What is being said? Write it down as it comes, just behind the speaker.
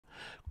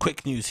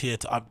Quick news here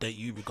to update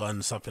you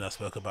regarding something I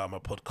spoke about on my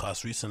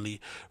podcast recently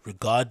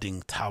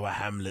regarding Tower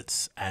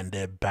Hamlets and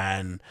their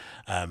ban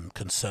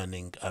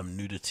concerning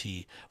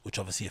nudity, which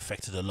obviously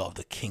affected a lot of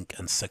the kink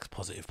and sex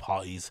positive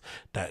parties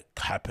that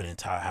happen in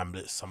Tower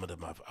Hamlets. Some of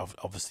them I've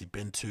obviously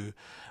been to,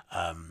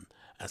 and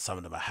some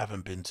of them I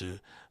haven't been to.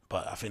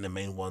 But I think the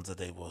main ones that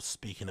they were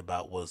speaking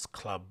about was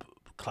Club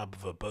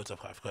of a boat.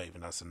 I forgot even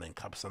that's the name.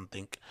 Club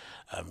something,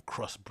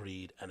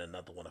 Crossbreed, and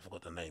another one I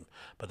forgot the name.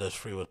 But those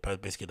three were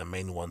basically the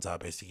main ones are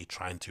basically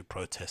trying to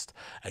protest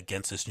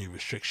against this new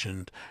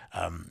restriction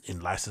in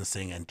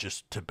licensing, and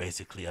just to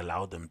basically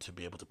allow them to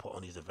be able to put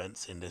on these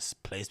events in this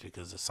place,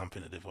 because it's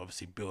something that they've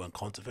obviously built and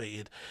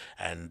cultivated,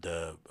 and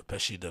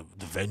especially the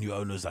venue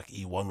owners like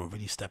E1 were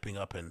really stepping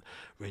up and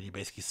really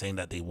basically saying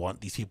that they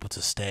want these people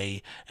to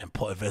stay and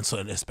put events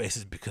on their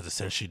spaces, because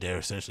essentially they're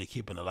essentially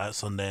keeping the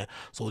lights on there.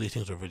 So all these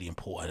things are really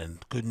important.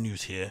 And good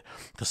news here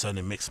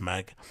concerning Mixed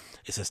Mag,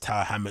 it says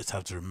Tower Hamlets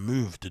have to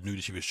remove the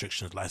nudity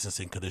restrictions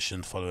licensing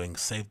conditions following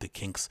Save the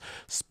Kinks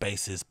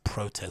Spaces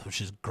protest, which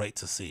is great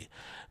to see,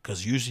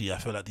 because usually I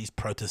feel like these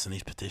protests and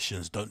these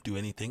petitions don't do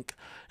anything,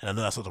 and I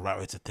know that's not the right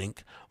way to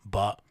think,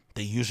 but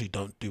they usually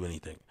don't do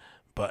anything.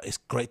 But it's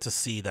great to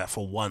see that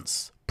for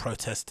once,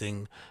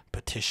 protesting,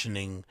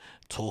 petitioning,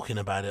 talking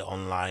about it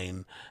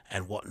online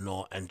and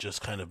whatnot, and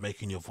just kind of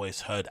making your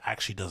voice heard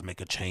actually does make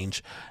a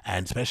change.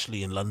 And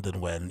especially in London,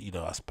 when, you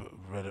know, I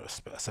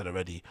said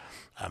already,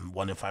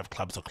 1 in 5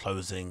 clubs are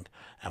closing,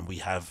 and we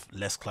have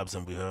less clubs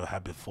than we've ever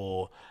had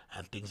before,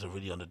 and things are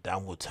really on the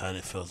downward turn,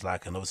 it feels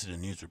like. And obviously the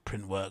news with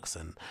print works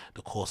and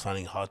the course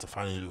finding it hard to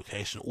find a new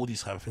location, all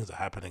these kind of things are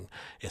happening.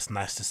 It's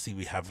nice to see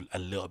we have a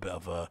little bit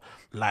of a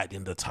light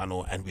in the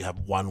tunnel, and we have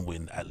one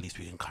win at least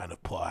we can kind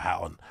of put our hat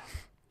on.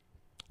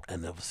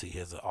 And obviously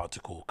here's an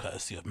article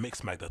courtesy of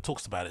Mixed Mag that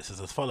talks about it. It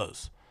says as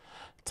follows: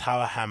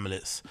 Tower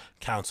Hamlets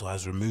Council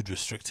has removed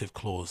restrictive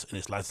clause in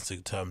its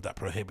licensing term that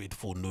prohibited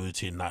full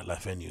nudity in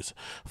nightlife venues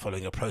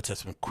following a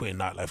protest from queer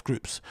nightlife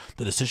groups.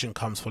 The decision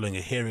comes following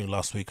a hearing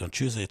last week on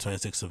Tuesday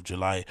 26th of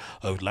July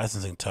over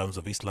licensing terms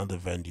of East London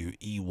venue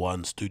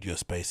E1 Studio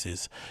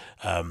Spaces,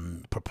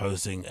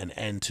 proposing an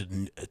end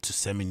to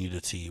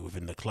semi-nudity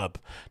within the club.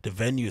 The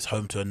venue is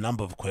home to a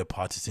number of queer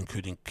parties,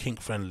 including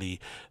kink-friendly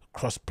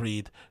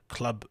Crossbreed,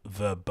 Club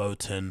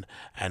Verboten,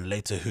 and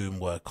later whom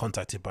were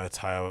contacted by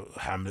Tower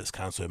Hamlets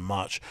Council in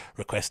March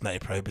requesting that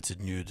it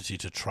prohibited nudity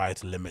to try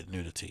to limit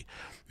nudity.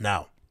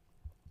 Now,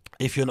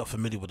 if you're not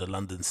familiar with the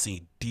London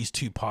scene, these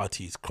two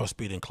parties,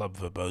 Crossbreed and Club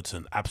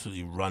Verboten,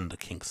 absolutely run the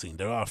kink scene.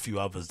 There are a few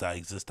others that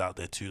exist out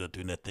there too that are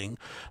doing their thing,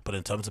 but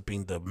in terms of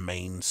being the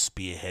main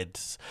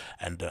spearheads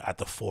and at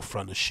the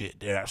forefront of shit,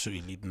 they're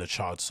absolutely leading the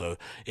charge. So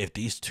if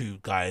these two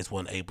guys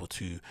weren't able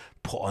to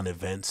put on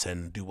events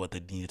and do what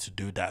they needed to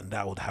do,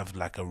 that would have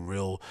like a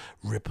real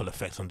ripple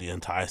effect on the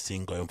entire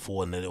scene going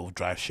forward, and then it will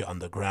drive shit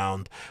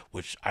underground,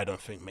 which I don't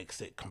think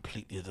makes it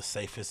completely the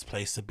safest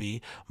place to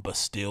be. But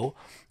still,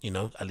 you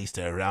know, at least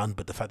they're around.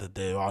 But the fact that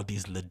there are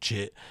these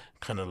legit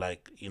kind of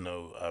like, you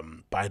know,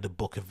 by the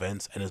book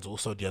events, and there's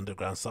also the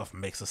underground stuff,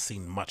 makes the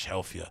scene much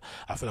healthier.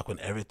 I feel like when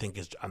everything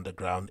is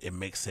underground, it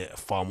makes it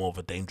far more of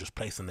a dangerous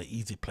place and an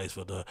easy place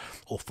for the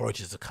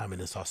authorities to come in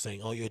and start saying,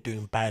 oh, you're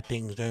doing bad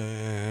things.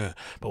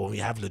 But when we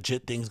have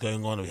legit things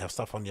going on and we have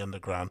stuff on the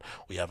underground,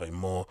 we have a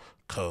more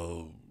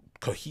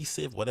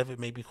cohesive, whatever it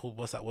may be called,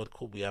 what's that word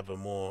called, we have a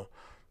more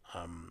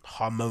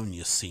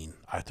harmonious scene,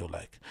 I feel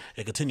like.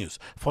 It continues.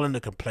 Following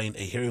the complaint,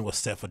 a hearing was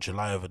set for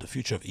July over the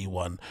future of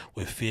E1,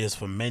 with fears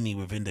for many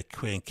within the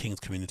queer and kings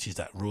communities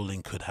that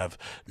ruling could have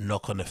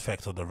knock-on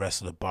effect on the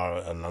rest of the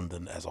borough and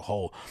London as a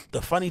whole.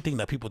 The funny thing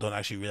that people don't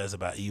actually realize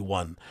about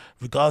E1,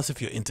 regardless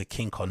if you're into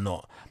kink or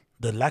not,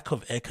 the lack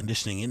of air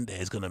conditioning in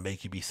there is going to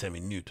make you be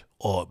semi-nude,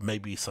 or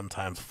maybe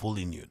sometimes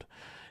fully nude.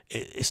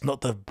 It's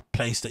not the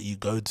place that you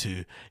go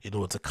to in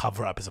order to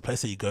cover up. It's a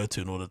place that you go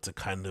to in order to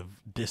kind of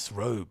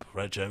disrobe,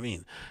 right? Do you know what I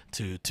mean?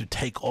 To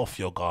take off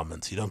your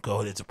garments. You don't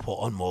go there to put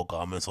on more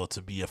garments or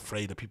to be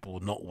afraid of people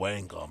not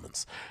wearing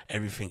garments.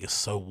 Everything is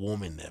so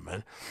warm in there,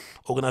 man.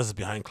 Organisers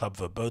behind Club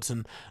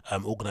Verboten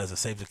organised a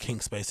Save the King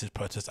Spaces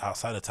protest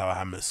outside the Tower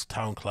Hamlets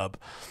Town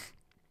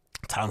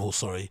Hall,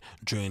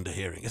 during the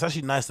hearing. It's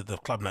actually nice that the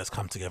club nights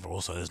come together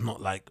also. There's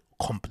not like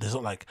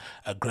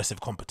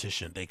aggressive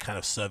competition. They kind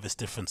of service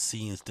different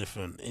scenes,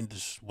 different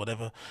industry,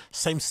 whatever,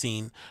 same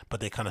scene, but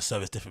they kind of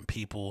service different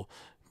people,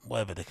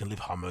 whatever. They can live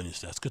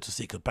harmoniously. It's good to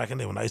see, because back in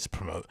the day when I used to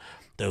promote,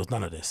 there was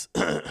none of this.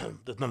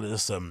 There's none of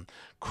this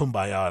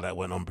kumbaya that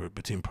went on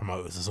between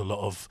promoters. There's a lot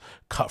of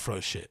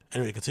cutthroat shit.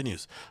 Anyway, it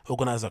continues.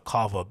 Organizer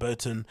Carver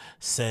Burton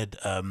said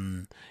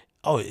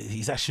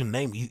he's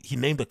actually he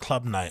named the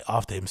club night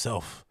after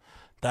himself.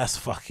 That's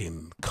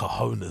fucking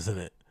cojones, isn't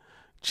it?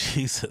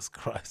 Jesus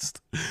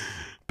Christ.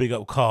 Big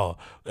up Carl.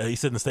 He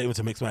said in a statement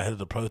to Mixed ahead of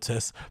the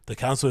protest, the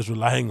council is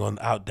relying on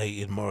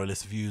outdated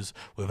moralist views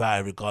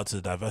without regard to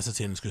the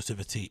diversity and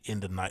inclusivity in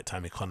the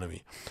nighttime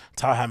economy.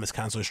 Tower Hamlets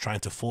Council is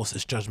trying to force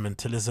its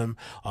judgmentalism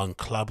on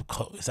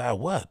is that a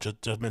word?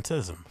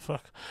 Judgmentalism?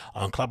 Fuck.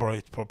 On club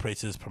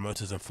operators,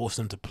 promoters, and force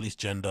them to police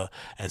gender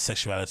and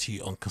sexuality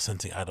on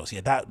consenting adults.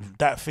 Yeah,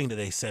 that thing that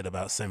they said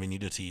about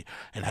semi-nudity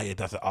and how you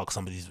have to ask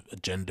somebody's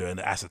gender and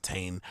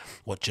ascertain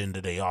what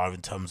gender they are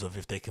in terms of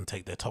if they can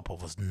take their top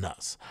off was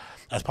nuts.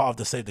 As part of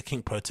the Save the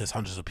Kink protest,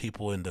 hundreds of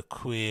people in the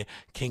queer,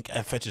 kink,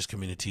 and fetish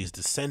communities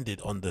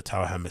descended on the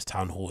Tower Hamlets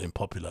town hall in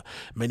Popular.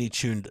 Many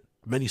turned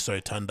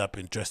up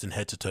dressed in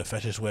head-to-toe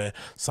fetish wear.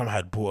 Some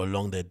had brought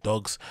along their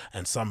dogs,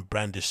 and some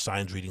brandished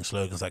signs reading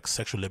slogans like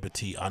 "sexual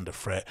liberty under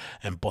threat"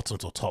 and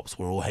 "bottoms or tops,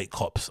 we all hate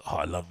cops." Oh,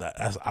 I love that.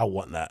 I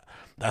want that.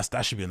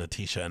 That should be on a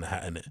t-shirt and a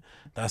hat, in it.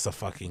 That's a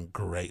fucking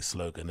great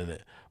slogan, isn't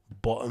it?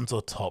 Bottoms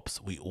or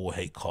tops, we all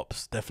hate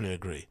cops. Definitely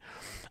agree.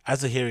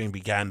 As the hearing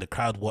began, the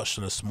crowd watched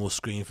on a small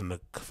screen from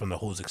the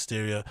hall's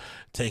exterior,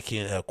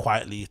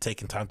 quietly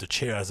taking time to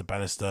cheer as a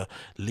banister.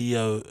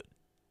 Leo,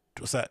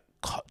 what's that?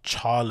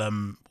 Chara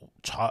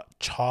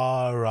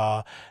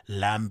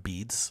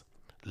Lambeeds,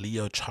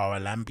 Leo Chara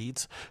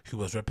Lambeeds, who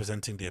was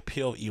representing the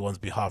Appeal E1's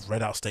behalf,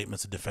 read out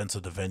statements in defense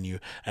of the venue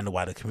and the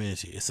wider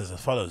community. It says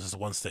as follows: this is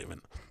one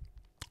statement.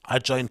 I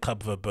joined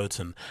Club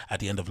Verboten at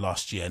the end of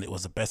last year, and it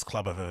was the best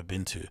club I've ever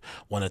been to.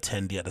 One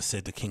attendee at the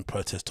Save the King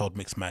protest told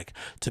Mixmag,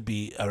 to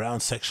be around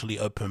sexually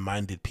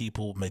open-minded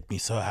people made me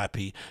so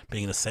happy.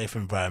 Being in a safe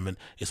environment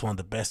is one of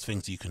the best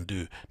things you can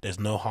do. There's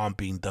no harm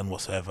being done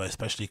whatsoever,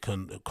 especially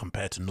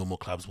compared to normal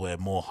clubs where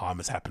more harm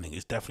is happening.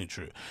 It's definitely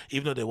true.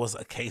 Even though there was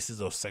cases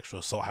of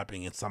sexual assault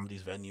happening in some of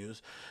these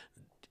venues,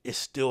 it's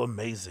still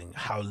amazing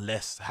how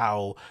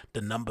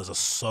the numbers are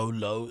so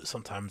low,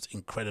 sometimes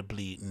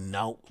incredibly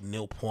nil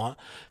point,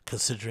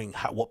 considering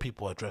what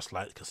people are dressed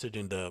like,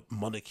 considering the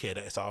monarchy that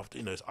it's after,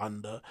 it's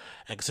under,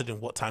 and considering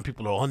what time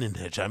people are on in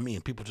there. Do you know what I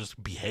mean? People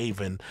just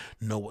behave and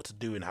know what to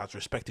do and how to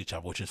respect each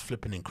other, which is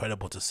flipping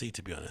incredible to see,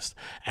 to be honest.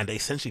 And they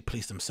essentially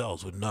police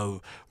themselves with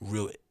no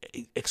real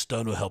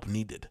external help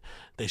needed.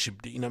 They should,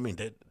 you know what I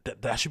mean?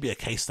 That should be a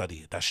case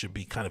study that should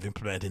be kind of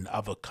implemented in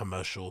other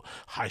commercial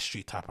high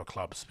street type of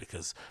clubs,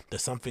 because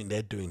there's something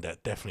they're doing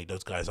that definitely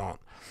those guys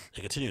aren't.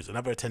 It continues.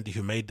 Another attendee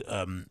who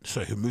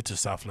moved to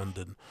South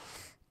London.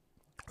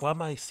 Why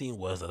am I seeing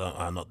words that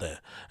are not there?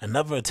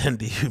 Another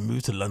attendee who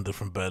moved to London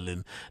from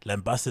Berlin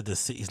lambasted the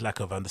city's lack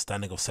of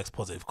understanding of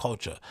sex-positive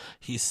culture.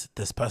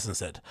 This person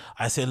said,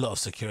 "I see a lot of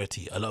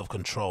security, a lot of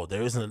control.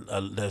 There isn't a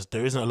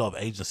lot of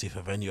agency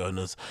for venue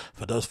owners,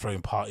 for those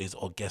throwing parties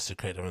or guests to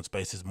create their own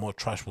spaces. More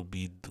trash would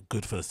be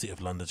good for the city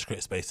of London to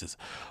create spaces."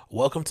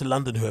 Welcome to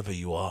London, whoever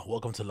you are.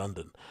 Welcome to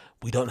London.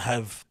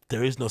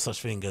 There is no such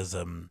thing as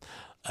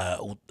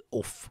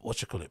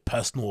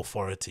personal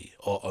authority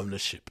or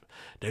ownership.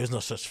 There is no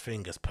such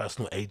thing as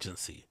personal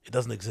agency. It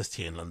doesn't exist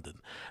here in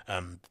London.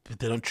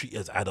 They don't treat you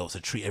as adults. They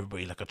treat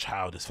everybody like a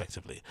child,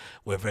 effectively.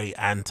 We're very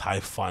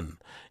anti-fun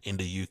in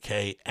the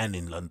UK and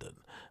in London.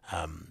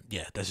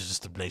 That's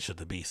just the nature of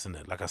the beast, isn't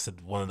it? Like I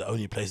said, one of the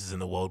only places in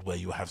the world where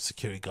you have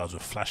security guards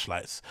with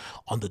flashlights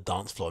on the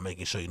dance floor,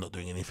 making sure you're not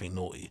doing anything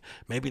naughty.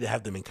 Maybe they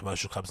have them in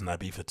commercial clubs in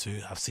Ibiza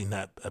too. I've seen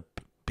that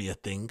be a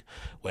thing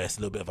where it's a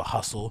little bit of a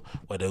hustle,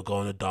 where they'll go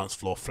on the dance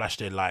floor, flash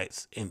their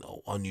lights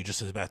on you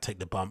just as about to take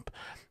the bump,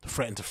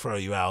 threaten to throw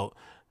you out,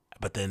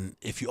 but then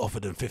if you offer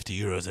them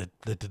 €50,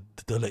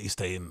 they'll let you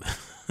stay in.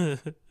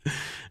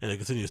 And it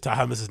continues. Tower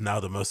Hamlets is now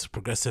the most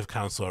progressive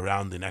council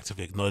around in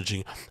actively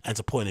acknowledging and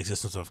supporting the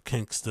existence of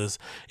kinksters.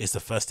 It's the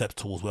first step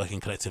towards working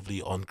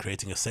collectively on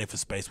creating a safer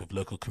space with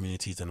local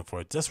communities and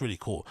authorities. That's really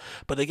cool.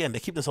 But again, they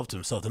keep themselves to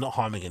themselves. They're not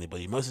harming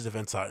anybody. Most of these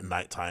events are at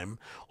night time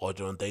or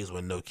during days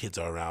when no kids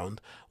are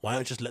around. Why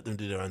don't you just let them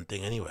do their own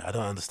thing anyway? I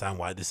don't understand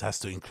why this has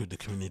to include the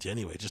community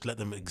anyway. Just let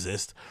them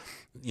exist.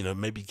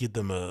 Maybe give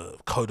them a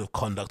code of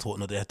conduct or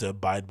whatnot they have to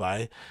abide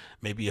by.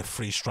 Maybe a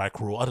free strike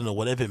rule. I don't know,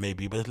 whatever it may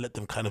be, but let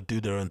them kind of do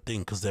their own thing,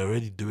 because they're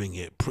already doing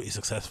it pretty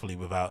successfully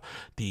without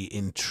the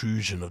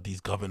intrusion of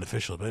these government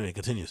officials. But anyway, it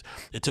continues.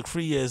 It took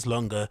 3 years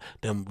longer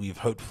than we've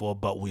hoped for,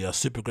 but we are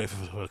super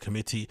grateful for the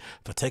committee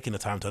for taking the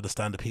time to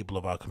understand the people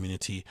of our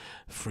community,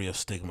 free of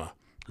stigma.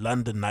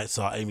 London Nights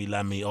are Amy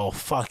Lammy. Oh,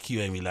 fuck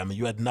you, Amy Lammy.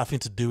 You had nothing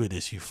to do with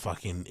this, you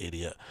fucking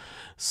idiot.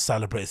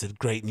 Celebrate said,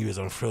 "Great news.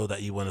 I'm thrilled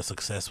that you won a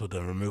success with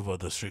the removal of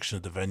the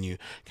restrictions. The venue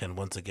can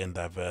once again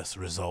diverse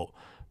result."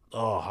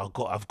 Oh, I've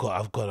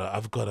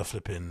got to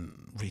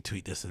flipping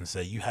retweet this and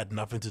say, you had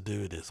nothing to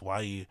do with this. Why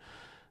are you?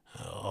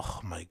 Oh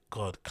my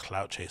God,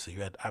 clout chaser.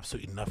 You had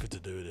absolutely nothing to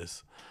do with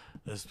this.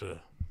 Let's do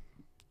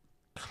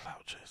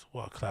clout chaser.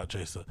 What a clout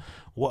chaser.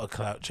 What a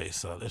clout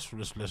chaser.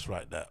 Let's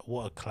write that.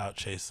 What a clout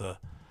chaser.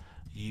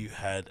 You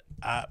had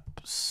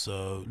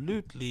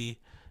absolutely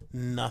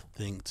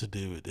nothing to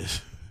do with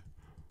this.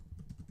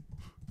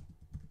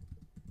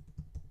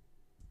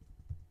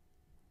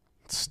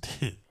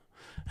 Still,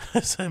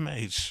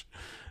 SMH.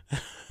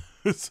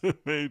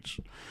 SMH.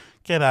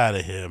 Get out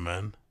of here,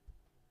 man.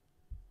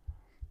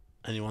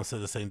 Anyone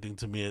said the same thing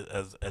to me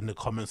as in the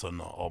comments or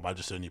not? Or am I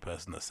just the only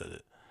person that said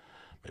it?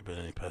 Maybe the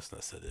only person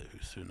that said it.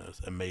 Who knows?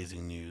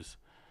 Amazing news.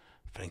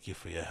 Thank you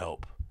for your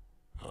help.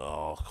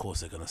 Oh, of course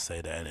they're gonna say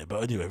that, innit?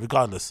 But anyway,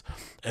 regardless,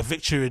 a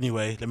victory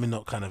anyway. Let me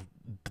not kind of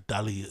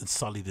dally and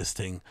sully this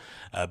thing.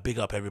 Big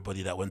up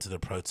everybody that went to the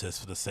protest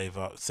for the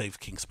Save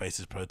King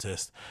Spaces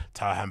protest.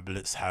 Tower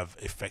Hamlets have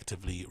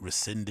effectively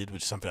rescinded,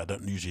 which is something I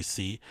don't usually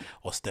see,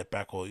 or step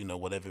back, or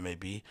whatever it may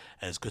be.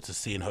 And it's good to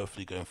see, and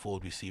hopefully going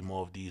forward we see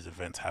more of these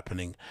events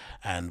happening,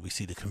 and we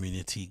see the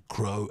community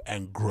grow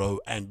and grow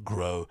and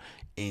grow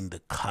in the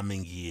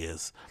coming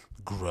years.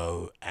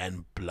 Grow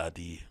and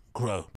bloody grow.